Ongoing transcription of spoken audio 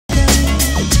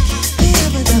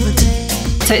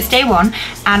So it's day one,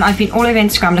 and I've been all over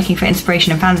Instagram looking for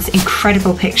inspiration and found this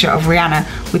incredible picture of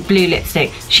Rihanna with blue lipstick.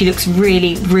 She looks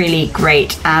really, really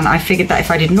great, and I figured that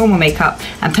if I did normal makeup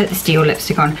and put the steel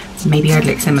lipstick on, maybe I'd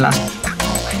look similar. So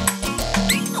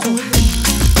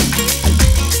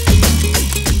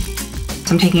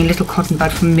I'm taking a little cotton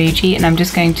bud from Muji, and I'm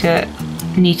just going to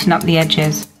neaten up the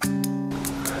edges.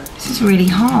 This is really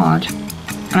hard.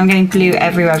 And I'm getting blue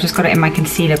everywhere. I've just got it in my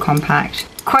concealer compact.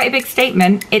 Quite a big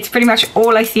statement. It's pretty much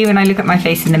all I see when I look at my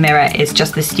face in the mirror is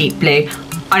just this deep blue.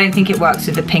 I don't think it works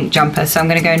with the pink jumper, so I'm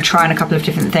gonna go and try on a couple of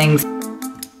different things.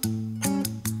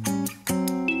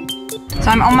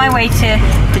 So I'm on my way to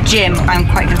the gym. I'm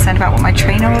quite concerned about what my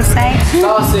trainer will say.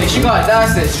 That's it, you got it,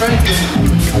 that's it. Strength.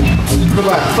 Come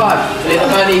on, 5. Lift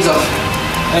my knees off.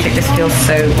 I think this feels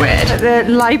so weird. At the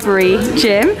library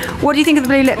gym, what do you think of the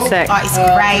blue lipstick? Oh, it's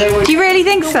great. Do you really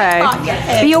think so?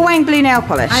 But you're wearing blue nail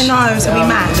polish. I know, so we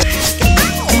match.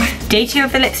 Day 2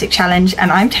 of the lipstick challenge,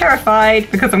 and I'm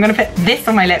terrified because I'm gonna put this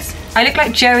on my lips. I look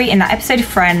like Joey in that episode of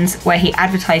Friends where he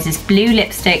advertises blue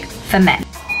lipstick for men.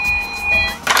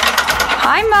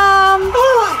 Hi, Mum.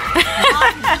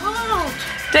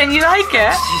 Don't you like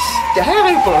it? It's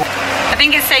terrible. I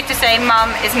think it's safe to say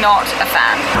Mum is not a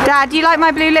fan. Dad, do you like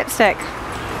my blue lipstick?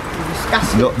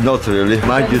 No, not really.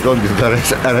 Mind you don't get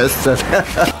arrested.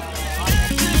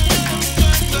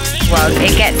 Well,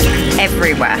 it gets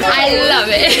everywhere. I love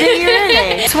it.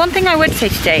 Really? So one thing I would say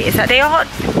today is that they are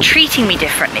treating me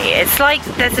differently. It's like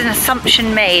there's an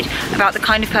assumption made about the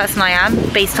kind of person I am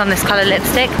based on this colour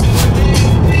lipstick.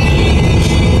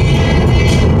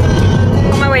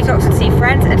 On my way to Oxford to see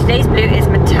friends, and today's blue is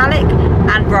metallic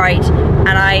and bright,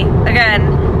 and I, again,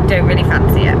 don't really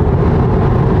fancy it.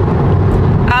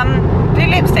 Blue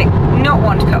lipstick, not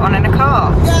one to put on in a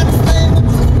car.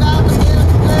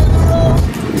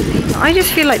 I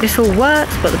just feel like this all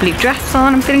works, got the blue dress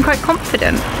on, I'm feeling quite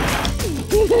confident.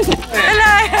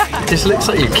 Hello! This looks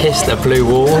like you kissed a blue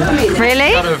wall.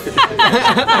 Really?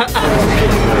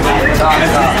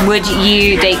 Would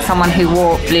you date someone who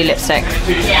wore blue lipstick?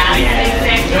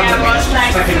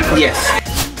 Yes.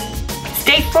 It's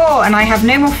day 4, and I have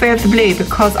no more fear of the blue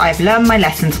because I've learned my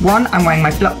lessons. 1, I'm wearing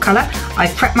my block colour.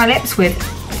 I've prepped my lips with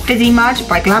Fizzy Mud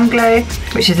by Glam Glow,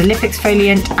 which is a lip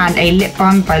exfoliant, and a lip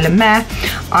balm by La Mer.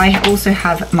 I also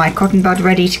have my cotton bud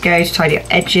ready to go to tidy up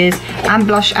edges, and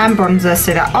blush and bronzer,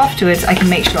 so that afterwards I can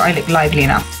make sure I look lively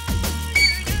enough.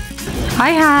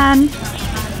 Hi, Han.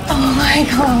 Oh my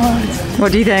god.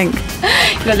 What do you think?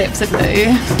 Your lips are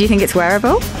blue. Do you think it's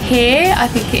wearable? Here, I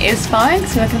think it is fine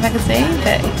because I can see,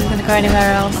 but if it's going to go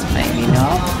anywhere else, maybe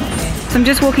not. So I'm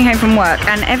just walking home from work,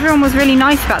 and everyone was really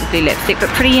nice about the blue lipstick, but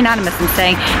pretty unanimous in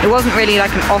saying it wasn't really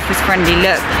like an office-friendly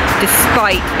look,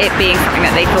 despite it being something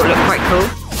that they thought looked quite cool.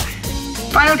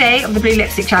 Final day of the blue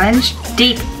lipstick challenge,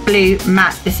 deep blue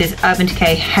matte. This is Urban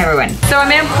Decay Heroine. So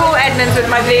I'm in Paul Edmonds with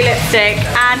my blue lipstick,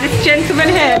 and this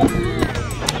gentleman here.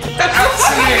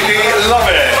 Absolutely love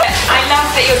it. I love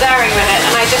that you're daring with it,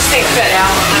 and I just think that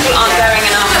people aren't daring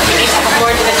enough. We need to have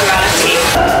more individuality.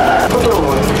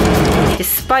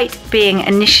 Despite being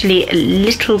initially a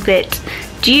little bit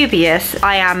dubious,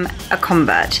 I am a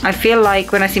convert. I feel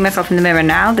like when I see myself in the mirror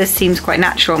now, this seems quite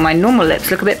natural. My normal lips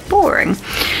look a bit boring.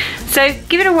 So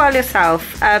give it a whirl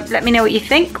yourself. Let me know what you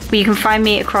think. You can find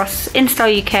me across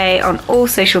InStyle UK on all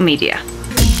social media.